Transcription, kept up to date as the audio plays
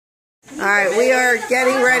Alright, we are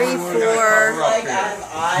getting ready for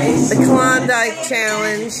the Klondike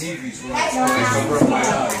Challenge,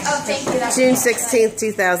 June 16th,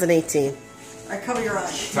 2018. Alright, cover your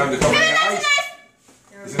eyes. Time to cover your eyes?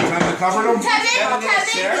 Is it time to cover them?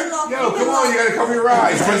 Yo, come on, you gotta cover your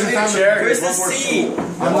eyes. When's it time to cover? Where's the seat?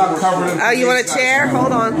 I'm not covering them. Oh, you want a chair?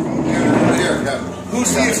 Hold on.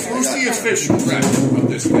 Who's the official ref of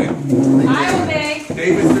this thing? I will be.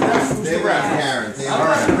 David's the ref. Who's the ref? Karen.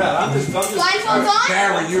 Blindfold on?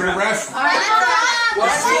 Karen, you're the ref? Blindfold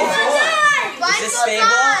on. Is this stable?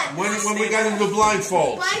 When we got into the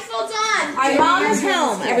blindfold? Blindfold on. Our mom's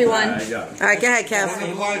home, everyone. Alright, go ahead, Kev.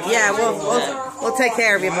 Yeah, we'll take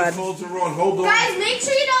care of you, bud. Blindfolds are on. Hold on. Guys, make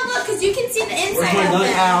sure you don't look because you can see the inside of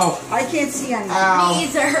it. Ow. I can't see anything. Me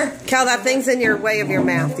either. Kel, that thing's in your way of your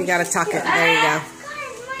mouth. You gotta tuck it. There you go.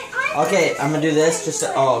 Okay, I'm gonna do this just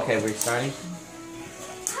to, oh, okay, we're starting.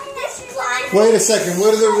 Wait a second,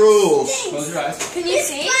 what are the rules? Close your eyes. Can you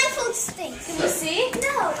see? Blindfold stinks. Can you see?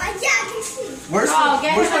 No, I can see. Where's my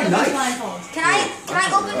knife? Can I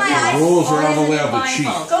open my eyes? Rules are not allowed to cheat.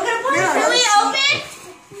 Go get a blindfold. Can we open?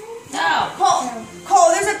 No.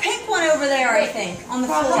 Cole, there's a pink one over there, I think, on the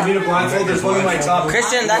floor. You need a blindfold? There's one in my top.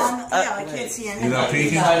 Christian, that's, yeah, I can't see anything. You're not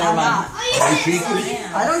peeking? I'm not. Are you peeking?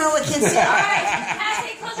 I don't know what kids see.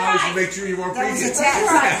 Cassie, close your I should eyes. make sure you weren't That was a peeking.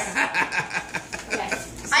 test.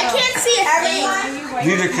 I can't see a thing.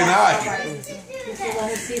 Neither can I.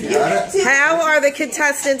 How are the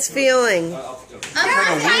contestants feeling? I'm Kinda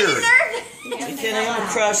kind of weird. nervous. I'm gonna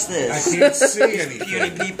crush I this. can't see anything. Beauty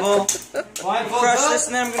people. Blindfold Crush up. this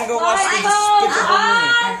and then I'm gonna go watch the Okay,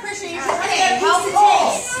 how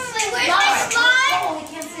cold? Where's my slide?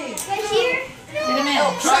 Right here?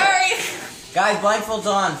 Sorry. Guys, blindfolds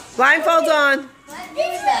on. Blindfolds on.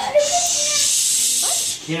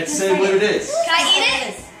 Can't say what it is. Can I eat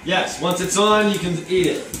it? Yes, once it's on, you can eat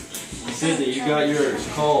it. Sydney, you got yours.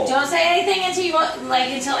 Cole. Don't say anything until you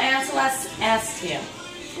until Aunt Celeste asks you.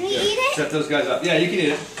 Can we eat it? Set those guys up. Yeah, you can eat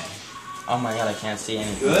it. Oh my god, I can't see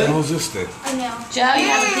anything. What the Good. hell is this thing? I know. Joe, you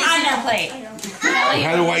have a piece in your plate.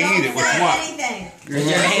 How do I eat it? With what? Anything. Your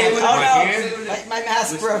hand. My Oh hand? no! My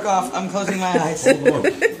mask broke off. I'm closing my eyes. Hold on. I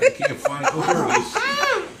can't find it. Oh, here it is.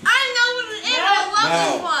 I know what it is. I love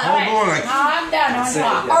this one. Hold on. I'm done. I'm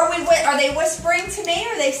done. Are they whispering to me or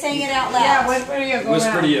are they saying it out loud? Yeah, whisper to you. Go Whisper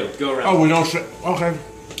around. to you. Go around. Oh, we don't say. Okay.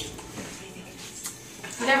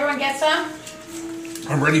 Did everyone get some?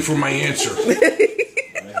 I'm ready for my answer.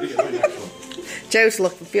 Joe's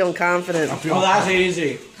feeling confident. I'm feeling that's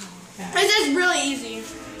easy. This is really easy.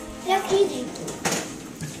 That's easy.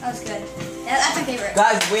 That was good. That's my favorite.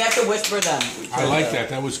 Guys, we have to whisper them. I like that.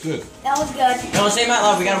 That was good. That was good. Don't say them out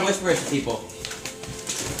loud. We gotta whisper it to people.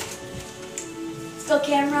 Still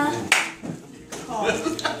camera.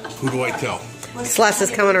 Who do I tell? Celeste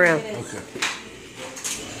is coming around. Okay.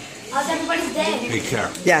 How's everybody's day? Hey,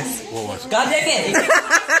 Karen. Yes. What was it? God dang it!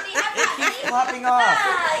 It keeps flopping off.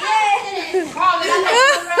 Oh, we got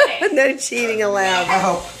that ready. No cheating allowed. I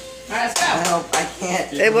hope. All right, let's go. I hope. I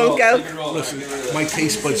can't. It won't go. Listen, my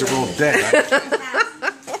taste buds are all dead.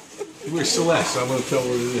 Where's Celeste? I'm going to tell her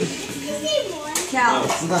what it is. Cal.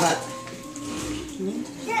 It's not.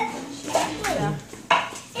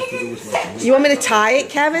 You want me to tie it,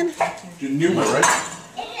 Kevin? You knew it, right?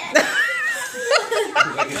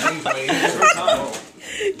 I can change my answer.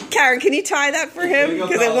 Karen, can you tie that for him?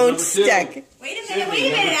 Because it won't stick. Wait a minute.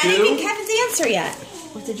 I didn't get Kevin's answer yet.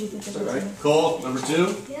 What did you think of All right. Cole, number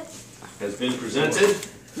 2 has been presented.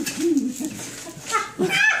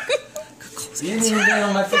 She didn't even get it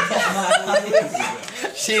on my face.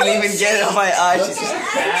 She didn't even get it on my eyes. She just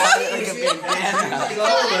had it like a bandana.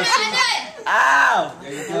 Ow!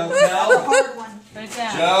 There you go, Cal. Put it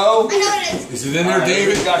down. Joe. I know what it is. Is it in there,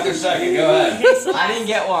 David? Got their second. Go ahead. I didn't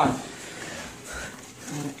get one.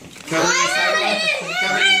 Kevin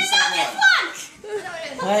needs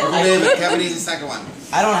What? Kevin needs a second one.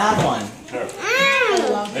 I don't have one. Sure.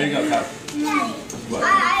 There you go, Cal.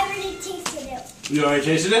 I already tasted it. You already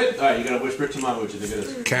tasted it? All right, you gotta whisper it to Mom what you think it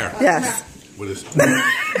is. Karen. Yes. What is it?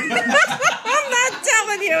 I'm not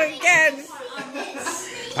telling you again.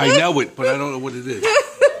 I know it, but I don't know what it is.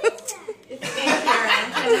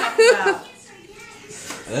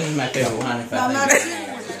 This is my favorite one. If I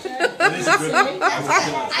It is a good one.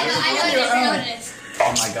 I know what it is.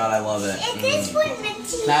 Oh my god, I love it. Is this one meant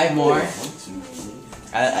to Can I have more?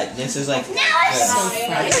 This is like. Now I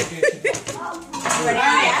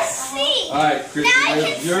see. All right, Chris,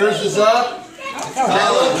 yours is up.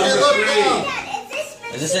 Tyler, number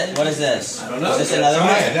 3. Is this it? What is this? I don't know. Is this another Oh, one?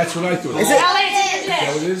 yeah, that's what I thought. Is it? Is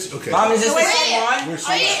that what it is? Okay. Mom, is this the Wait, same one? I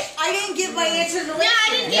didn't give my answer to the list. No, I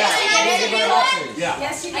didn't get it. Yeah.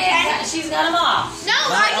 Yes, you did. She's got them all. No,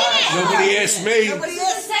 I didn't. Nobody asked me. This is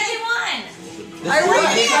the second one.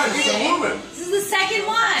 This is the second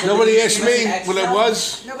one. Nobody asked me what it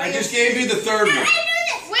was. I just gave you the third one.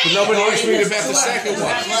 But nobody asked me about the second one.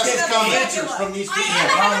 Let's come answers from these people.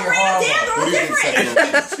 What do you think second one?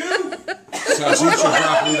 Salsicha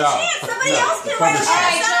broccoli dal. Somebody else can write it All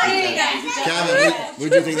right, down. try it again. Kevin, what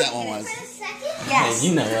do you think that one was? Yes.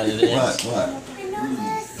 You know what it is. What?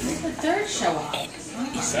 The third show up.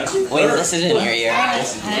 Wait, this is in your ear. I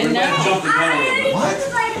know. Jump the gun a little bit. What?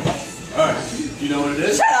 Alright. You know what it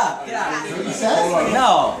is? Shut up! Get out of here. What you say?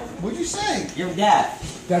 No, What'd you say? you're deaf.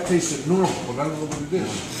 That tasted normal, but I don't know what it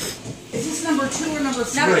is. Is this number 2 or number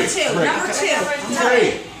 3? Number two. Number 2.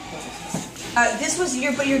 Hey, This was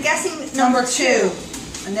but you're guessing number 2.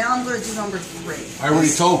 And now I'm going to do number 3. I already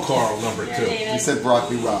told Carl number 2. He said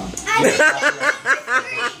broccoli raw.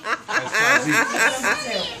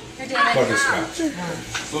 Butterscotch.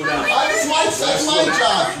 Slow down. That's my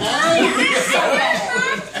job.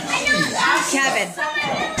 Kevin.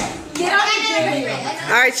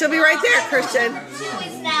 All right, she'll be right there, Christian.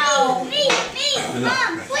 No. Me.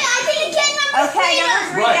 Mom. Wait, I didn't get number 3. Okay,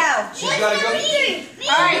 number 3 Right. now. She's gotta go.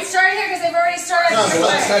 All right, start here because they've already started. No, so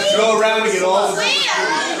let's Go around and get all the. Wait, I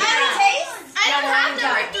don't have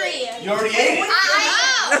number 3. You already ate it? I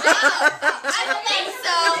don't think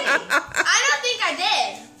so. I don't think I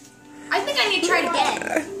did. I think I need to try it again.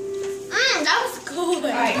 That was good.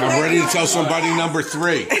 I'm ready to tell somebody number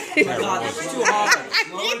 3. God, this is too hard. Are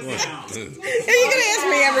you gonna ask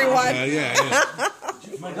me, everyone? Yeah.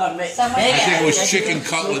 Oh my God, I think it was chicken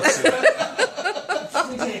cutlets. Colin.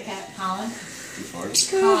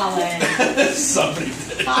 Somebody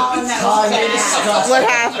did. Colin, that Oh, was you're bad. disgusting. What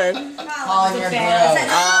happened? Calling your bad. girl.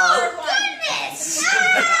 Oh, goodness. Oh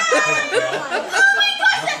my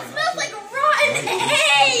gosh, that smells like rotten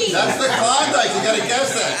egg. That's the Klondike. You gotta guess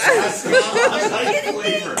that.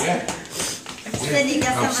 Flavor. Cindy,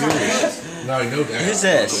 guess I'm number 3. serious. No, I know that. Who's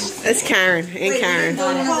this? It's Karen. Ain't Karen. Yeah,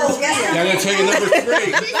 I'm gonna tell you number 3.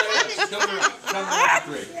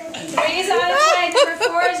 Three is out of play. Number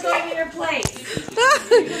 4 is going in your plate.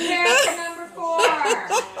 Prepare for number 4.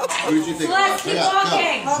 Who did you think? So let's keep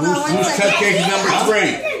walking. Hold on one Who's second. cupcake number 3?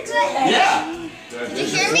 Yeah. Did you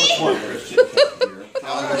hear me?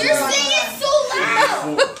 You're singing so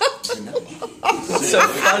loud. So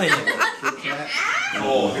funny.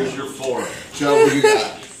 Oh, here's your 4. Joe, what you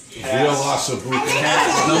got? Real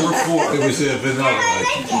Asabuca. Number 4. It was a vanilla.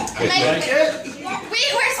 Wait,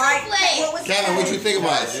 where's my plate? Kevin, what'd you think it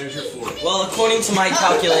was? There's your 4. Well, according to my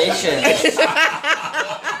calculations,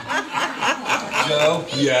 Joe.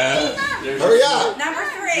 Yeah. Hurry up. Number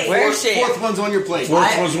 3. where is she? Fourth one's on your plate.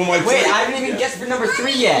 Fourth one's on my Wait, plate. I haven't even guessed for number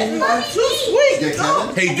 3 yet. Yeah,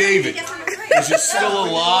 Kevin? Hey, David. Is it still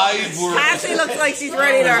alive or Cassie looks like she's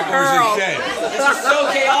ready to is hurl. it dead? This is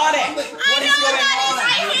so chaotic. I What is know going that is. on?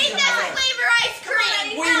 I hate that flavor ice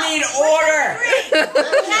cream. We need order.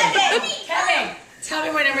 Kevin, tell me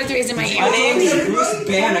what number 3 is in my ear. My name's Bruce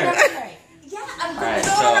Banner. Yeah, I'm Alright,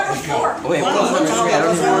 Go to number 4. wait, what was number 3? I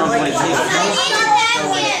don't even know what it is. I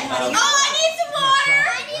need some water.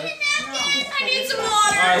 I need some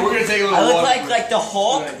water. Alright, we're gonna take a little I look walk. like the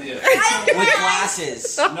Hulk with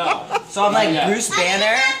glasses. No. So I'm like Bruce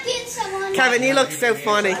Banner. Kevin, you look so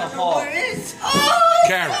funny. The Hulk. Oh,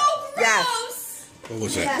 Karen. Yes. What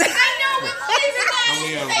was that? I know what flavor that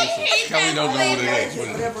is. I hate Kelly that don't know what flavor. it is. What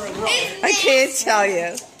is it? I can't tell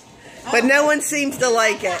you. But no one seems to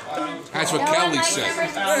like it. That's what No one Kelly likes said.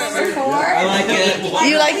 number 4. I like it.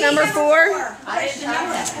 You like number 4?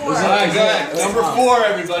 Alright, good. Number 4,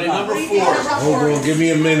 everybody. Number 4. Hold on, give me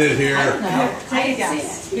a minute here. I can see it.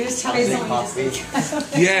 You're just telling me.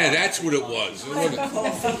 Yeah, that's what it was.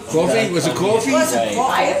 Coffee? Was it coffee?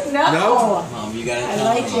 No? Mom, you gotta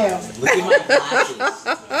tell me. Look at my glasses.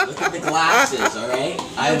 Look at the glasses, alright?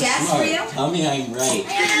 I'm smart. Tell me I'm right.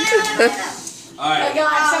 Alright.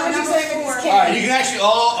 God, someone's excited with this kid. Alright, you can actually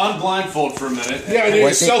all unblindfold for a minute. Yeah, I need a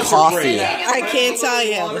Was it seltzer coffee? break. I can't tell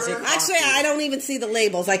you. Actually, I don't even see the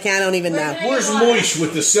labels. I don't even know. Where's Moish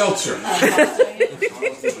with the seltzer?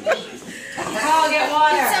 Paul, get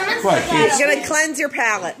water. What? It's gonna cleanse your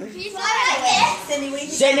palate.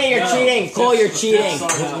 Sydney, you're cheating. Cole, you're cheating.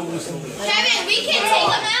 Kevin, we can take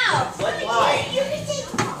them out. Why? You can take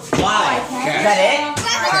them out. Why? Is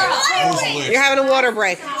that You're having a water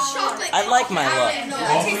break. Chocolate. it? I like my look. No,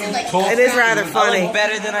 that tasted like It is rather I funny. look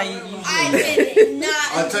better than I usually do. I did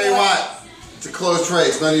not. I'll tell you what. It's a close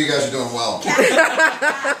race. None of you guys are doing well.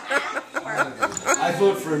 I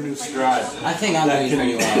vote for a new scribe. I think I'm going to be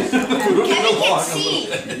pretty well. Kevin can see.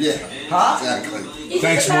 Yeah. Huh? Exactly.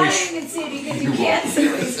 Thanks, Moish. You can see it because you can't see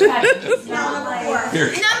what's happening.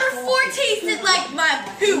 Here. Number 4 tasted like my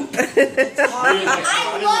poop. I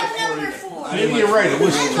love number 4. Maybe you're right. It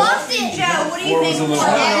was I loved it, Joe. What do you think?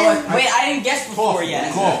 Wait, I didn't guess before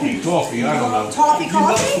yet. coffee. I don't know. Toffee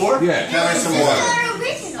coffee? Yeah. Have some more.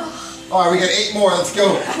 Original. All right, we got 8 more. Let's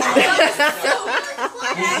go.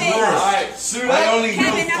 Alright, suit up. I only know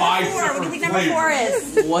Kevin, 5 number 4. What do you think different number 4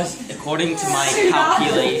 flavors. is? Was according to my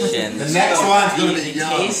calculations. The next one's going to be The yum.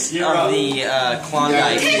 taste of the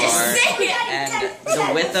Klondike bar and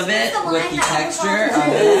the width of it with the texture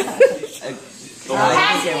of it. I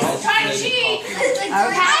think it was maybe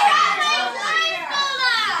coffee.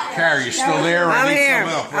 Carrie, you still there? I'm I need here. some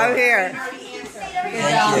help. I'm here.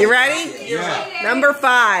 Thank you. You ready? Yeah. Number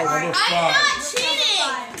 5. Number I'm 5. not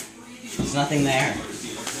cheating. There's nothing there.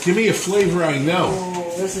 Give me a flavor I know.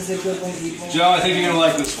 Oh, this is a good one, people. Joe, I think you're gonna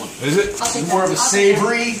like this one. Is it? It's more of a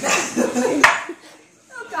savory.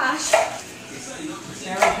 Oh gosh.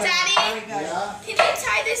 Daddy, can you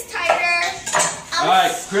tie this tighter?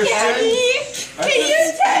 Alright, Christian. Can you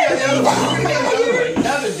tie it?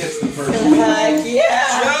 Kevin gets the first one. Heck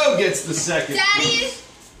yeah! Joe gets the second. Daddy,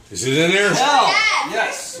 Is it in there? No. Dad.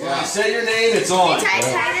 Yes. When you say your name, it's Can on. you tie it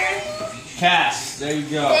tighter? Cass. There you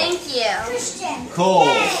go. Thank you. Christian. Cole.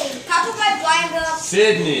 How put my blind up?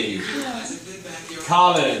 Sydney.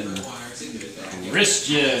 Colin.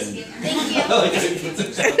 Christian. Thank you. What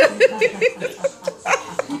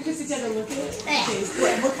kind? Is there peanuts?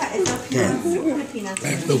 What kind of peanuts? I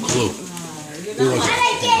have no clue.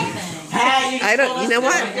 I don't. You know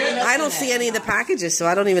what? I don't see any of the packages, so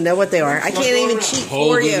I don't even know what they are. I can't even cheat for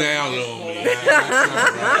Hold you. it down on me. Oh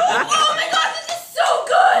my god, this is so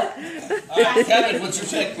good! Alright, Kevin, what's your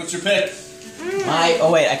pick? What's your pick?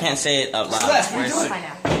 Oh wait, I can't say it out loud. Where's it? I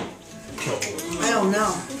don't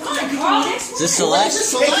know. Is this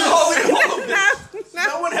Celeste?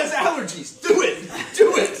 No one has allergies. Do it.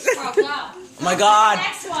 Do it. Oh, wow. Oh my god!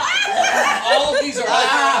 Next one. All of these are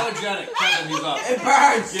hyperallergenic. Kevin, he's up. It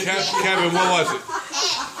burns! Kevin, what was it?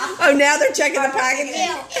 Oh, now they're checking the packages.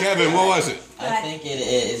 Kevin, what was it? I think it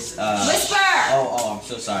is, Whisper. Oh, I'm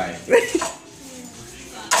so sorry.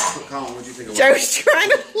 Colin, what do you think of Joe's trying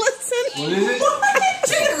to listen. What is it?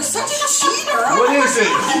 You're such a cheater. What is it?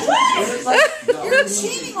 You're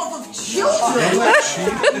cheating off of children.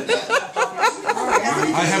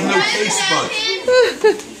 I have no taste buds.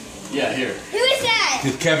 Yeah, here. Who is that?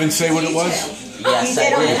 Did Kevin say what it was? Yes, I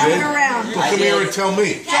did. Coming around. Well, come here and tell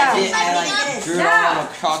me. I drew it on a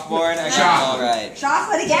chalkboard. I got it all right.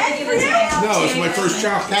 Chocolate again? No, it's my first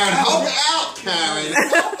chocolate. Karen, help out, Karen.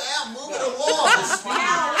 Help out. Move it along.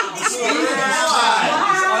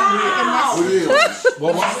 What do you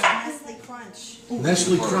What was it? Nestle Crunch.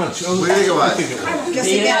 Nestle Crunch. Oh, What do you think it was? I think it was. Just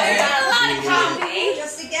Yeah. a guess. A lot of coffee.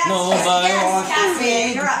 Just a guess. Nobody wants to Cassie,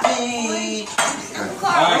 feed you're up. me.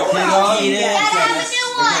 Alright, kiddo. Eat it. Dad, I have a new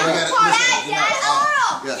one. we got it. Dad,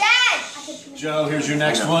 Oral. Yes. Dad. Joe, here's your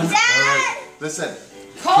next one. Dad. Listen.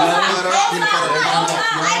 Hold on. Peanut butter, peanut butter. I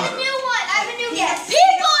have a new one. I have a new guess.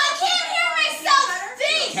 People, I can't hear myself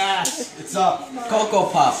think. Cass, it's up. Cocoa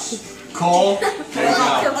Puffs. Cole. There you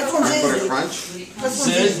go. Which one's Peanut butter easy? crunch.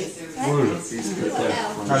 Sid. He's good. I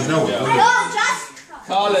know it. No, just.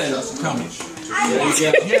 Colin. Tell me. There you go.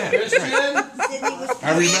 Yeah, Christian. I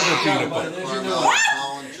remember peanut butter. Caramel,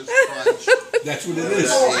 Colin, just crunch. That's what it is.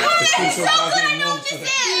 Oh, It's been that's so good. I know long what for this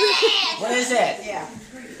that. is. What is it? Yeah.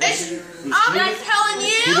 I'm not telling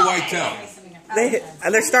you. Who do I tell?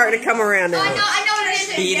 They're starting to come around I now. know what it is.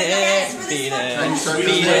 Feed it. Feed it.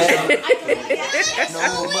 Feed it.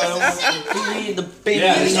 Nobody wants to feed the baby.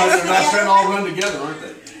 Yeah, they're not trying to all run together, aren't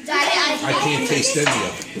they? Daddy, I can't taste any of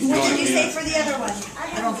it. What did you say for the other one? I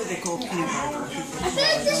don't think they're called peanut butter. I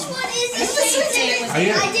think this one is the same thing. I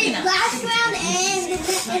did last round and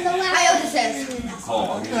the last. I know this is.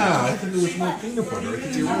 Cole. Nah, I think it was more peanut butter. I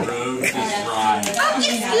think you're right. Road is dry. Oh,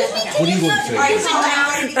 excuse me. What do you want to say? Are you so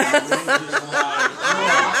ready to guess?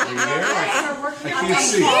 I can't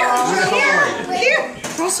see. Where the hell are you? Here.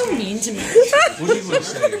 You're so mean to me. What do you want to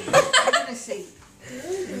say? I'm going to say.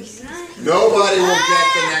 Nobody will get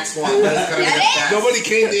the next one. That's gonna be the best. Nobody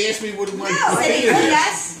came to ask me what my No, opinion is.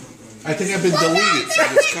 yes. I think I've been deleted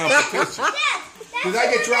from this competition. Did I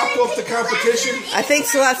get dropped off the competition? I think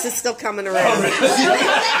Celeste is still coming around.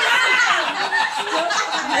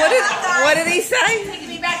 What did he say?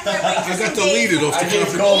 I got deleted off I the gave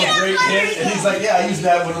competition. Cole a great hint, and he's like, yeah, I used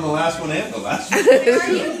that one on the last one and the last one.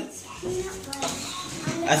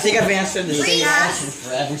 I I think I've answered the same question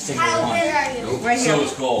for every single one. Right here. So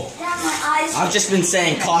is Cole. I've just been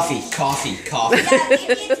saying coffee, coffee, coffee.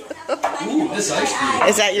 Ooh, this ice cream.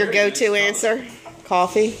 Is that your go-to answer?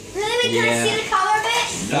 Coffee? Really? We can't see the color of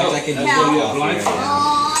it? In fact, I can No. just No. go coffee right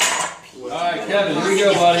now. Alright, Kevin, here we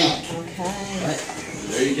go, buddy. Okay.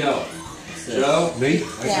 There you go. Joe? Me?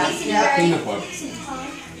 Yeah. Peanut butter.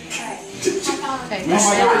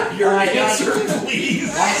 Your answer, please.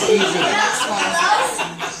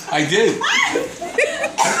 I did.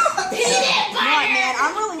 Man,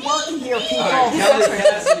 I'm really working here, people. Alright, Kevin,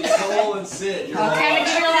 Cassidy, Cole, and Sid. You're all Kevin,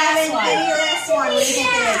 give me the last Give me one. your last one. What do you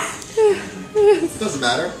think it is? Doesn't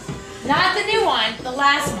matter. Not the new one, the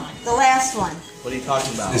last one. The last one. What are you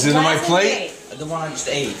talking about? Is it in my Last plate? The one I just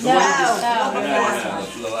ate. No, No. no.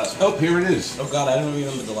 That's the last one. Oh, here it is. Oh god, I don't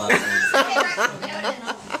remember the last one.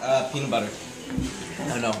 Peanut butter.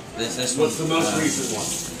 No, this one. What's the most recent one?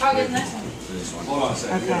 Oh, good, next one. This one. Hold on a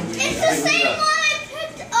second. Okay. It's the same one I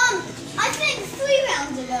picked, I think 3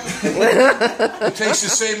 rounds ago. It tastes the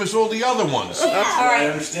same as all the other ones. I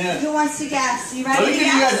understand. Who wants to guess? You Let ready me to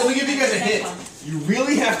give you guess? guys. Let me give you guys a hint. You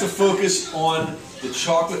really have to focus on the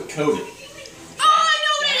chocolate coating. Oh, I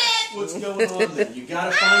know what it is! What's going on there? You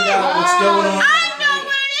gotta find out what's going on. I know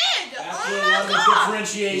what it is! That's Oh where a my lot of the god!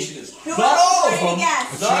 differentiation is. Who Not else all is of ready to them.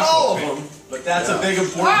 guess? Not all of them. But that's a big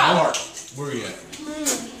important part. Where are you at?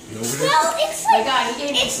 You over there? Well, it's Oh my like, god, he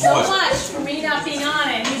gave me so What? much for me not being on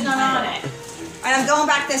it. He's not on it. All right, I'm going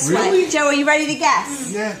back this Really? way. Joe, are you ready to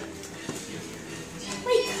guess? Yeah.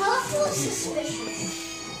 wait, colorful is suspicious.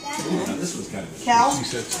 This was kind of. Kel? She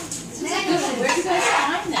said, Where do you guys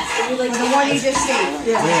find that? Are you like The one you just ate.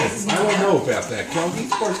 man, I don't know about that. Kel, these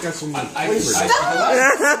bars got some flavor.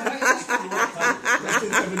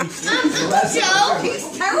 Joe? He's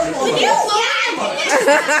terrible. You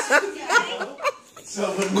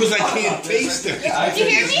Because I can't taste it. Did you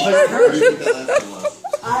hear me? I heard you.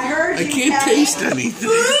 I can't Kel. taste anything.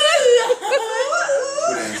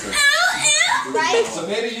 Good answer. Right? So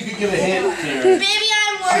maybe you could give a hint, Karen. Baby,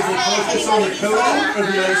 I'm worth Focus on the coating or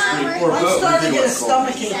the ice cream, or I'm both. starting to get a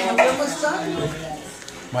stomach ache. I'm almost done.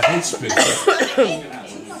 My head spins.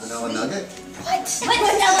 Vanilla nugget? What?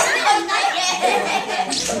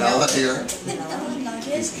 Vanilla here.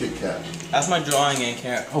 It's Kit Kat. That's my drawing in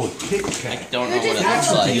Karen. Oh, a Kit I Kat. don't know what it looks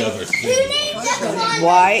That's like. the other Who thing. named the Klondike?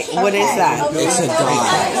 Why? What is that? It's a dog.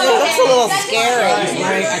 Looks a little scary. I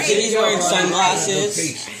think he's wearing sunglasses.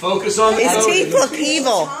 Taste. Focus on the His coating. teeth look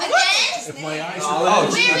evil. Again? If my eyes Oh, are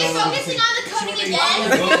Wait, are we focusing on the coating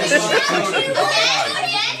again?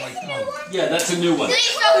 Again? Yeah, that's a new one. Are we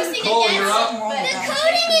focusing Cole, again? you're up. The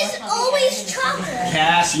coating is always chocolate.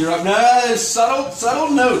 Cass, you're up. No, there's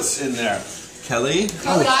subtle notes in there. Kelly?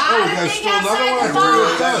 Oh, you guys stole another one? I thought You it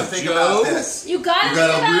was gotta done. think about this. You gotta You think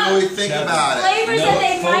gotta about really think about it. flavors No, that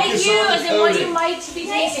they might focus on use the and what you coating. might be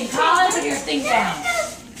tasting. Colin, put your thing down.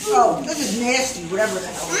 Oh, this is nasty, whatever the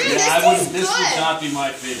hell. Yeah, this would not be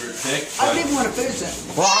my favorite pick. I don't even want to finish it.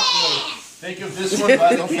 Think of this one by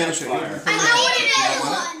the Don't finish it. campfire. I know what it is.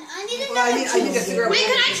 I need Well, another I need to figure out. Wait,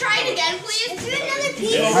 can I try it again, please? Do another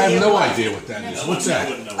piece. I have no idea what that is. What's that? I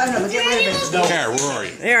don't know, but get rid of it. Karen, where are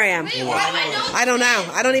you? There I am. Wait, why do I know? I don't know.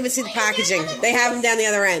 I don't even see the packaging. They have them down the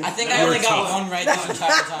other end. I think I only got one right this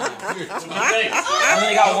entire time. Thanks. I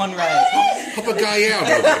only got one right. Help a guy out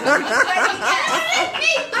over there.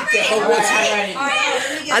 I'm ready.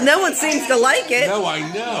 No one seems to like it. No, I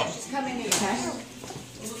know. Just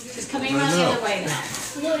coming around the other way now.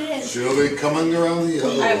 She'll be coming around the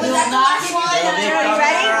other way. We will not give you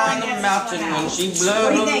ready? Around the mountain when she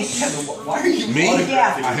What do you blows. think? Why are you Me?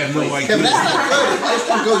 Yeah. I have no Kevin, that's idea. not good. If ice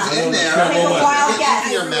cream goes in there, Take a wild get guess.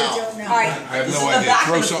 into your mouth. All right. I have no idea.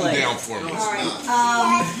 Throw something down for me.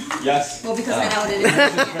 Yes. Well, because I know what it is.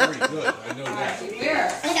 This is very good. I know that.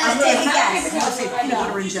 I'm taking a guess. I'll say peanut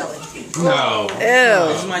butter and jelly. No. Ew.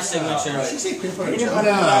 This is my signature. No,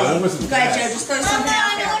 it wasn't Go ahead, Joe. that. Just throw something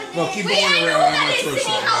out there. Well, keep going around. I'm gonna throw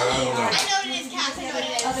something out. I don't know. I know what it is, Cass. I know what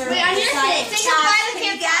it is. Wait, I need to think of by the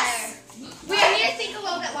campfire. Wait, I need to think a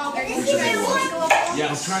little bit longer. I'm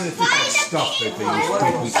trying to think of stuff that they used to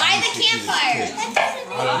make me By the campfire.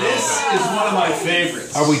 This is one of my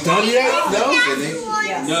favorites. Are we done yet? No? Sydney?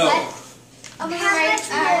 No. I'm right.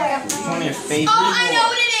 Which one of your favorite? Oh, I know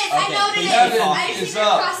what it is. I know what it is. Kevin I is just need to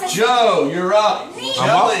up. process Joe, you're up. up.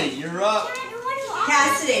 Kelly, you're up.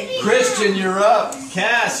 Cassidy. Christian, you're up.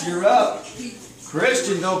 Cass, you're up.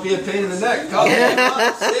 Christian, don't be a pain in the neck. Colin, you're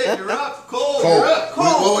up. Sid, you're up. Cole, Cole, you're up.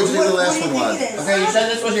 what would you think the last What do one you was? think it is? Okay, you said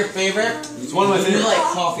this was your favorite? It's one of my You favorites. like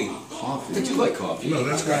coffee. Coffee. I do like coffee. No,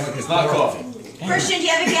 that's got like It's not coffee. Christian, do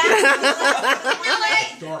you have a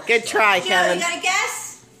guess? Good try, Joe, you Kevin. got a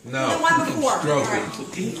guess? No. The one before. Stroke All right.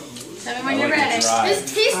 Tell me when you're ready. This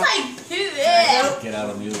tastes like poo. Get out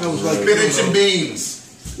of music. That was like spinach and beans.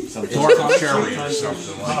 dark cherry or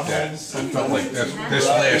something like that. I felt like this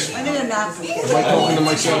last. I need a napkin. Am I talking to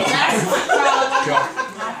myself? Joe,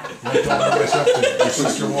 am I talking to myself? Your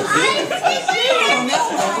sister walked in.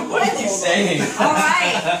 What are you saying? All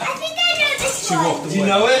right. I think I know this She one. walked Do you away.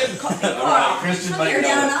 know it? Alright, Christian might know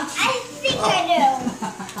it. I think I do.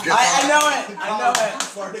 I know it. I know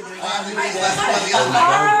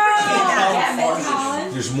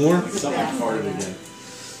it. There's more? Something farted again.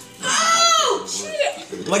 Oh, shit.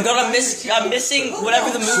 Oh my god, I'm missing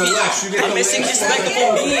whatever the movie Celeste, is. you get I'm the missing last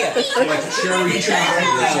Despicable Me. Like cherry chocolate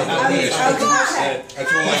or something.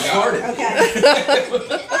 That's all I got. Okay.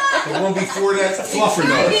 The one before that,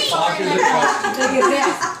 Fluffernutter.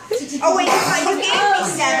 Oh wait, you gave me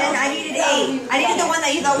 7. I needed 8. I needed the one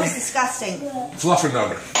that you thought was disgusting.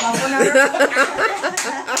 Fluffernutter.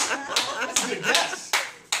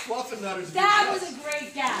 That was a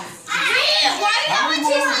great guess. Why did I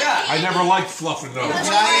want to? I never liked Fluffernutter.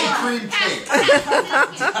 Giant cream cake.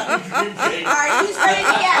 Alright, who's ready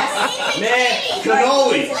to guess? Man,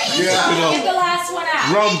 cannoli. Yeah. Get the last one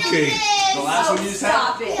out. Rum cake. The last one you just had?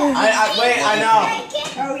 Stop it. Wait, I know.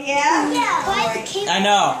 Oh yeah? I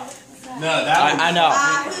know. No, that I know.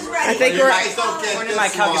 Who's ready? I think You we're. guys don't get According to this my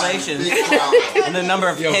one. calculations. Big problem. And the number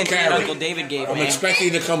of Yo, hints that Carrie. Uncle David gave I'm me.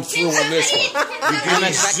 expecting to come through on this one. You give I'm me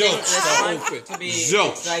expecting zilch this the one whole thing. to be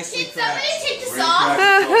Zilch. precisely Can correct. somebody take this off?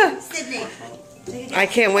 Sydney. I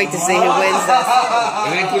can't wait to see who wins this.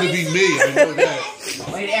 It ain't gonna be me, I know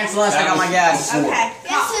that. Wait, Aunt Celeste, I got my guess. Okay. Yes,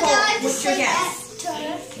 so now I What's just your said guess?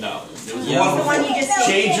 that. No. It was Yeah. The one you just said.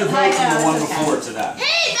 Change your vote from the one before to that.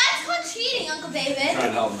 Hey, that's called cheating, Uncle David. Trying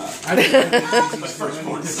to help him out. I didn't I'm your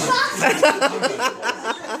firstborn child.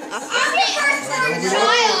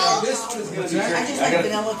 I just like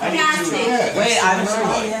vanilla I need two. cake. Wait, I haven't seen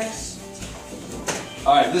one.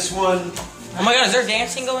 Alright, this one, Oh my god, is there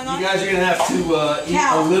dancing going you on? guys are going to have to eat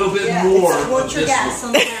Cal. a little bit Yeah, more what's of your this guess one.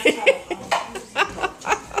 on the laptop?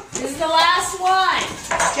 This is the last one.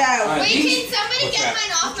 Joe. Wait, can somebody get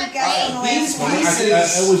mine off my Guess on plate? the These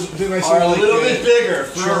last one. pieces are a little bit bigger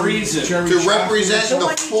for a reason. To represent The the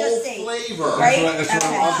one you full just ate. flavor Right? That's what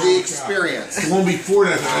Okay. of the experience. The one before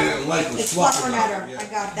that I didn't like was It's Fluffernutter. Fluffernutter. I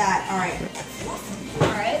got that. Alright.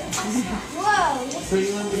 Alright. Whoa.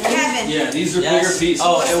 Kevin. Yeah, these are Yes. bigger pieces. Oh,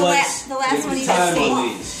 What's it the was. the last one you just Time ate? on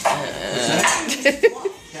these.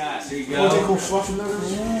 Cass, here you What they go. call Fluffernutters?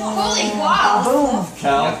 Holy wow. Boom.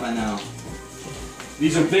 Cal, I know.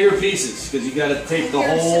 these are bigger pieces because you got to take the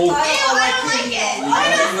whole. Ew, I don't like it.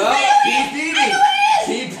 I don't No, like keep it. eating.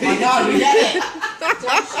 Keep eating.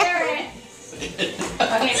 Don't share it. Okay. I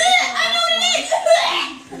don't need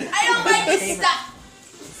I don't like this stuff.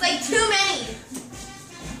 It's like too many.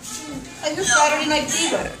 Like your Saturday night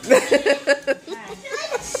fever. I feel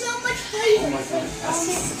like it's so much flavor.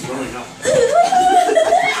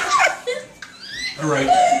 Alright,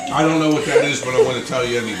 I don't know what that is, but I want to tell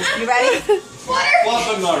you anyway. You ready? Water.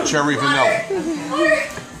 Fluffernutter. Cherry vanilla. Water.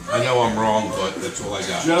 I know I'm wrong, but that's all I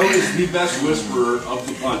got. Joe is the best whisperer of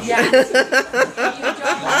the bunch.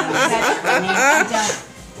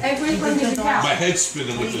 Everyone did count. My head's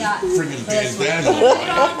spinning with this friggin' bandana on my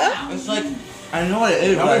head. It's like, I know what it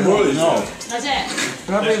is, How but I many more don't is know. That's it.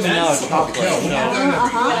 I don't even know it's chocolate.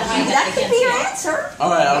 That could be your answer.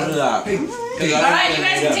 Alright, I'll do that. Hey, All right, you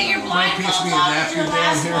guys can take your blindfolds pass me a off. It's napkin your down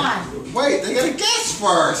last here? one. Wait, they gotta guess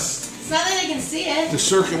first. It's not that they can see it. the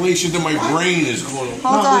circulation to my brain is going.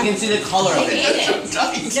 Hold You on. can see the color of They it. ate it.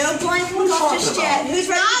 No blindfold off just yet. Who's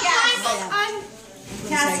ready Not to guess? blindfold.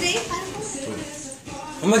 Cassidy?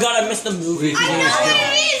 Oh my god, I missed the movie. I know what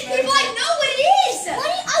it is. People, I know what it is.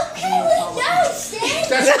 Okay, we know, Sid.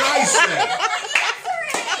 That's what I said.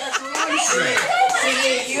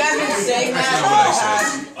 You have been saying That's not what I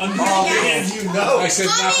said. Understand you know. I said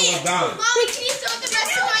Mommy, Napolitano. Mommy, can you throw the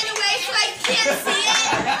rest of mine away so I can't see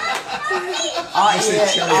it? I'll eat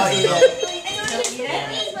it. I'll eat it.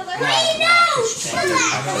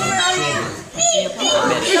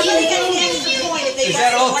 Somebody get an extra point if they Is got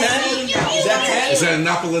that it all like 10? me. Is that 10? Is that a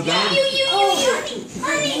Napolitano? You.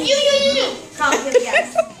 Come, give a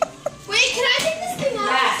guess. Wait, can I take this thing off?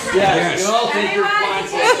 Yes. Yeah, Yes. you can all take your Everyone,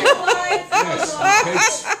 blindfolds. take your blindfolds Yes, off. my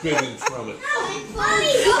head's spinning from it.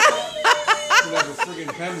 Mommy, Should have a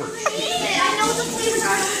friggin' hemorrhage. I know what the flavors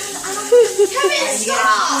are. Kevin, You get a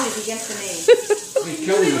stop. point if you guess the name. I mean,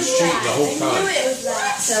 Kelly was cheating the whole time.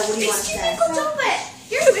 So what do you want It's to say? typical Dumpet.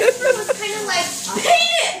 Your whisper was kind of like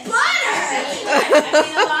peanut butter. I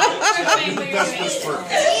mean, a lot of people are saying what you're doing.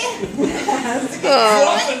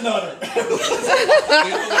 Fluffernutter.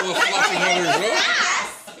 They don't know what Fluffernutter is. Yes.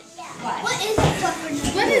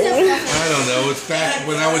 it's back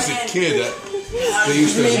when I was a kid. They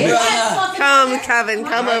used to mix. Come, Kevin,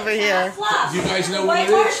 come over here. Do you guys know what it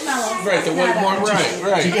is? Right, the white marshmallow.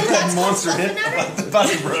 Right. Did you get that monster hit about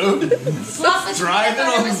the road? Driving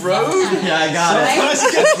on the road? Yeah, I got it.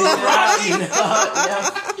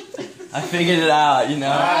 I figured it out, you know.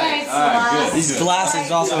 Alright, good. These glasses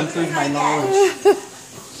also improve my knowledge.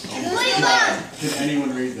 Can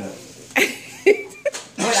anyone read that?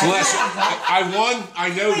 Celeste, I won. I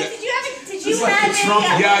know that. Did you have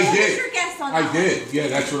any? Yeah, I did. What's your guess on I that? did. Yeah,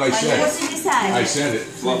 that's what I What said. did you say? I said it.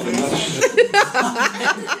 What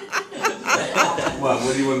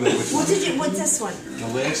do you want to know? What did you? What's this one? The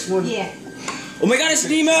last one? Yeah. Oh my god, it's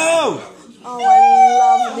Nemo! Oh, I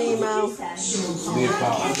love Nemo.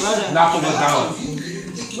 Napoleon.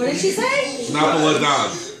 What did she say? Napoleon.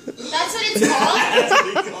 That's what it's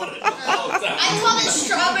called? I call it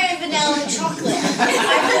strawberry, vanilla, and chocolate.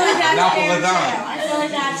 Napoleon. I feel like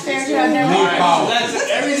that's fair too. I've never Meatball. That's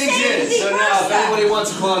everything's in. So now, if anybody wants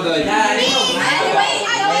a Klondike,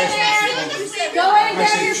 Go in and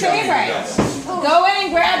grab your favorite. Go in and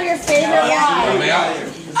grab your favorite one.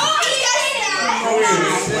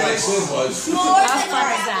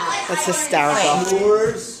 That's hysterical.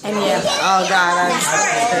 And oh God, I'm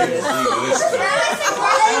serious.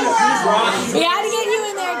 We had to get you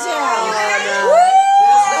in there too.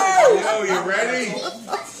 Yo, you ready?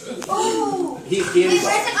 he's candy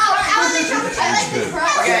bar.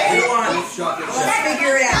 Okay, let's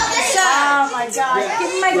figure it out. Oh my god. Give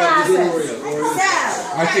me my glasses.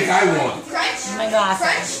 I think I won. My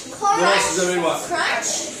glasses. What else does everybody want?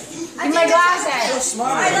 Give me my glasses. All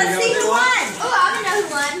right, let's see who won. Oh, I don't know who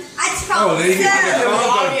won. It's Oh, probably they get the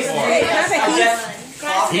Klondike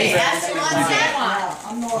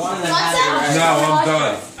No, I'm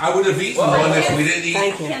done. I would have eaten one if we didn't eat.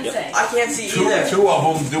 Thank you. I can't see either. Two of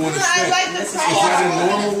them doing the stick. Is that a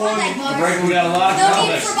normal one? The regular? We got a lot of No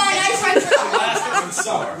need Klondikes. for my nice friend. I'm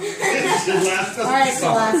sorry. Alright,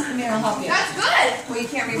 Celeste, come here, I'll help you. That's good. Well, you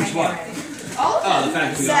can't read my Which one? handwriting. Oh, the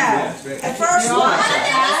fact So, the first I one, don't think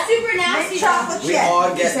that's super nasty. chocolate chip.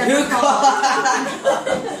 all get Who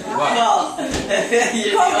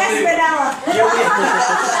Coke and vanilla.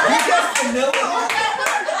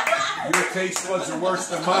 Your taste buds are worse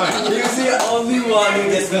than mine. You're the only one who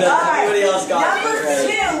gets vanilla. Everybody else got Number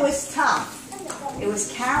it. 2 was tough. It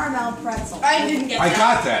was caramel pretzel. I didn't get I that.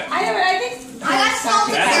 got that. I know, but I think I got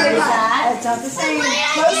salted That's caramel. That's not the same.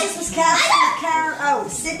 Closest was caramel.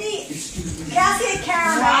 Sydney, Cassie had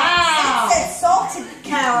caramel. Wow. Sid said salted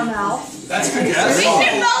caramel. That's a good We guess.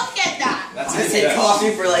 should both get that. That's a I good said guess.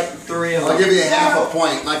 coffee for like 3 of them. I'll give you a half a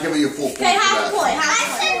point, not giving you a full point. Okay, for half a that. point.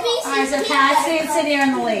 Half a point. Alright, so Cassie and Sydney are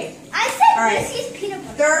in the lead. I said All right. Reese's peanut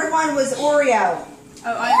butter. Third one was Oreo.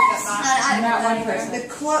 Oh, I didn't get that. I'm not one person. The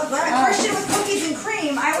Christian with cookies and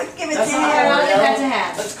cream. I would give it That's to not him. I'll give that to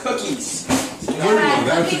him. That's cookies. Good one.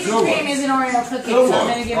 That's a Cookies good and cream one. is an Oreo cookie, Good so I'm one.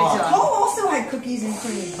 gonna give it to him. Cole also had cookies and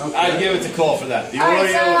cream. I'd give it to Cole for that. The Alright,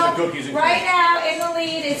 Oreo and the so cookies and right cream. now in the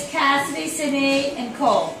lead is Cassidy, Sydney, and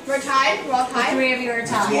Cole. We're tied. We're all The tied. 3 of you are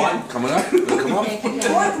tied. One coming up. Come on. Okay, pick it.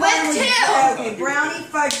 Fourth one was two. okay, brownie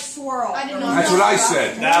fudge swirl. I didn't know That's what I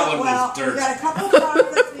said. That one Well, was we dirt. got a couple of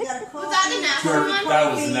chocolates. We got a Was that the nasty one? That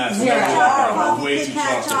was nasty. Zero. That chocolate, was way Kit too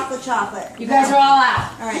Kat, chocolate. chocolate. You guys are all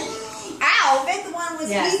out. All right. Ow! Fifth one was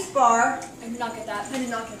Yes. Wheat Bar. I did not get that. I did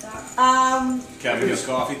not get that. Kevin gets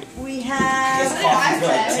coffee. We have I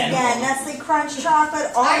said. again Nestle Crunch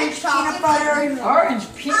chocolate, orange chocolate peanut butter, Orange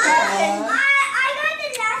peanut butter.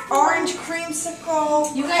 orange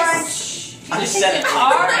creamsicle, You guys- crunch. I just said it.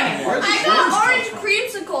 Orange. I got orange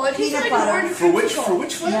creamsicle. It tastes Peanut like butter. an orange For which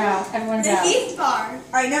creamsicle. flavor? No, everyone's The out. Heath bar. All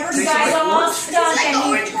right, number You six. guys all stuck like and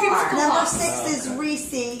orange you creamsicle. Number 6 is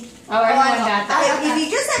Reese. Oh, everyone got that. If you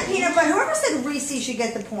just said peanut butter, whoever said Reese should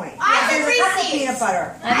get the point. I said There's a couple Reese's. peanut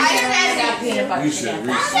butter. I think everyone got peanut butter. You said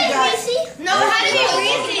together. Reese. No, it had to be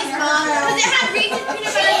Reese's, Mom. Because it had Reese's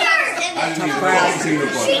peanut butter in I it. didn't even like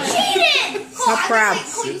peanut She butter. cheated! Cole, How proud.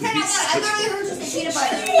 Cole, you said I literally heard you say peanut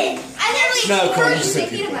butter. I literally No, Cole, heard you you said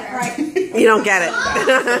say peanut butter. Right. You don't get it.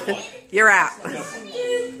 You're out. Mommy.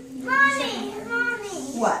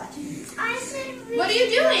 What? What are you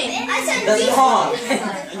doing? I said That's Reese's. wrong.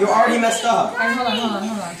 You already messed up. Alright, hold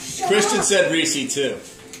on. Christian said Reese too.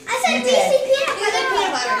 I said Reese's peanut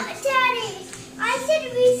butter. Daddy, I said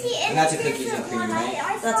Reese And that's a cookies and cream, right?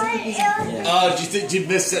 That's a cookies and cream. Oh, did you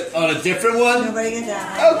miss it on a different one? Nobody got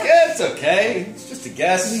that. Okay, it's okay. It's just a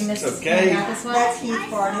guess. We It's missed okay. got this one. That's Heath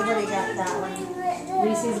Bar. Nobody got that one.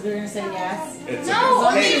 Reese's, we're gonna say yes. It's No,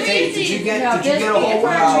 only hey, did you Reese's. get No, did you just get a whole peanut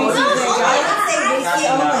butter wow? Reese's. I would say Reese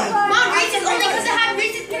only. Mom, Reese's only because it had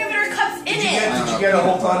Reese's peanut butter cups in it. No, get a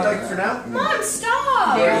whole Klondike for now? Mom,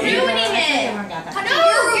 stop! You're ruining it. No,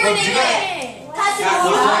 you're ruining it.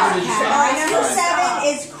 Alright, number 7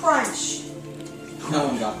 is Crunch. No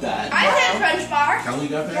one got that. I said Crunch Bar. Kelly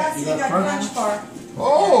got that? Cassidy got Crunch Bar.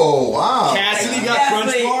 Oh, wow. Cassidy got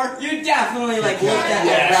Crunch Bar? You definitely like looked at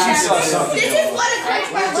Yeah, that. she saw something. This is what a Crunch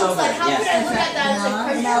Bar looks like. How could I look at that as a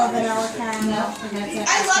Crunch Bar? Vanilla caramel.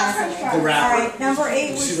 I love Crunch Bar. The wrapper. Alright, number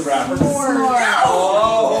 8 was See the wrapper? S'mores.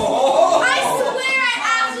 Oh. I swear I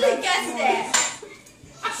actually guessed it.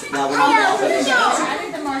 Now we're I not. I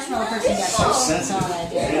think the marshmallow person got it. That's all I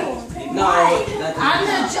did. No, that's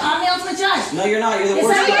I'm the ultimate judge. no, you're not. You're the Is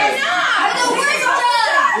worst that judge. I'm the worst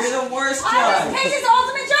judge. You're the worst I'm judge. Paige's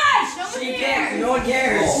ultimate judge. She cares. No one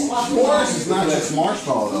cares. S'mores is not just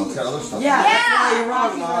marshmallow, though. It's got other stuff. Yeah. Yeah. That's why you're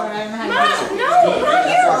wrong, Mom. I don't know how to Mom, no, Mom,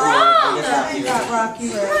 you're wrong. Kevin got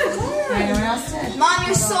Rocky Road. Anyone else did? Mom,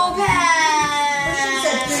 you're so bad.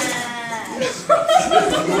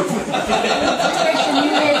 Christian,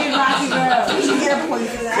 you rated Rocky Road. You should get a point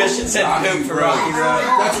for that. Christian said poop for Rocky Road.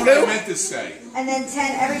 That's what I meant to say. And then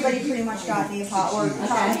 10, everybody pretty much got the hot or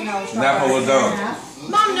Napolitano.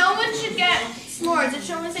 Mom, no one should get s'mores. It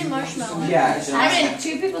should only say marshmallow. Yeah. I mean,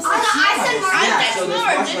 2 people said I said Yeah. So this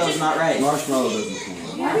s'mores. marshmallow's not right. Marshmallow doesn't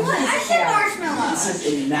count. I said marshmallow.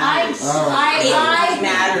 It matters.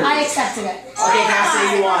 I accepted it. Okay,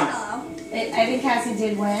 Cassidy, you won. I think Cassie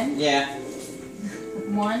did win. Yeah.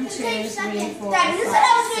 1, 2, 3, 4. Dad, you said I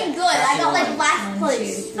was doing good. I got like 1, last 2,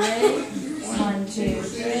 place. 3. 1, 2,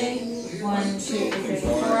 3. 1, 2, 3,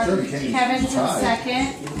 4. Sure, we can't even Kevin's in try. second.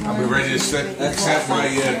 Are we ready to accept my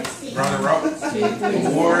runner-up 2, 3,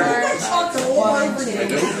 4. award? 1, 2,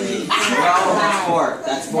 3. No, that's 4.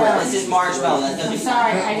 That's 4. This is marshmallow. That I'm doesn't.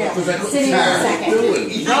 sorry, I did. Sitting in second.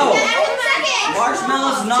 No. I was second.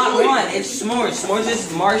 Marshmallow's not 1. It's s'mores. S'mores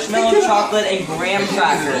is marshmallow, chocolate, and graham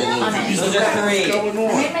crackers. Those are 3.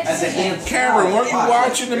 As a hand. Cameron, weren't you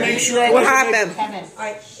watching to make sure I What wasn't happened? Kevin.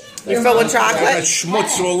 You're filled with got chocolate?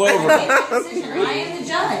 schmutz all over? I am the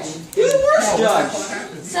judge. You're the worst judge.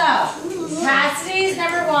 So, Cassidy's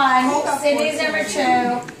number 1, Sydney's number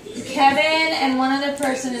 2, Kevin and one other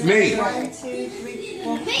person is Me. number 3.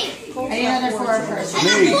 Any other 4 person?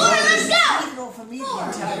 Me. Let's go.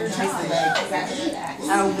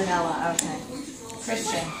 Oh, vanilla, okay.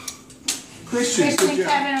 Christian. Christian, Christian good and job.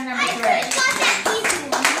 Kevin are number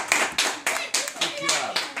 3.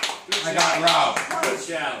 I got Rob. Good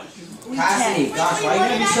challenge. Cassidy, gosh, why are you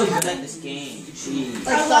gonna be so good at this game? Jeez.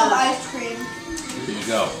 I love ice cream. Here you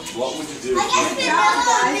go. What would you do? I guess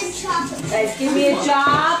vanilla and chocolate. Guys, give me a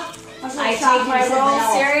job. I take my role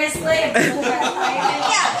seriously.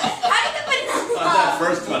 Yeah. How did the vanilla? On that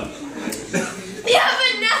first one. Yeah,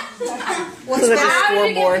 vanilla. What's the How did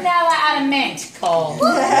you get scoreboard? vanilla out of mint, Cole?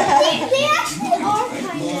 They actually are kind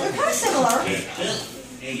of. They're kind of similar.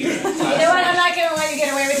 You know what? I'm not going to let you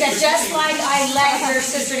get away with that. Just like I let your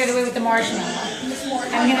sister get away with the marshmallow.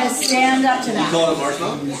 I'm going to stand up to that. Call it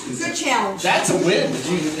marshmallow? Good challenge. That's a win. Did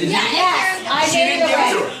you? Yes, I gave it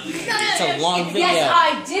away. It's a long video. Yes,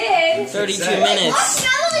 I did. 32 minutes.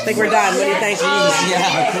 I think we're done. What do you think?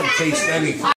 I couldn't taste anything.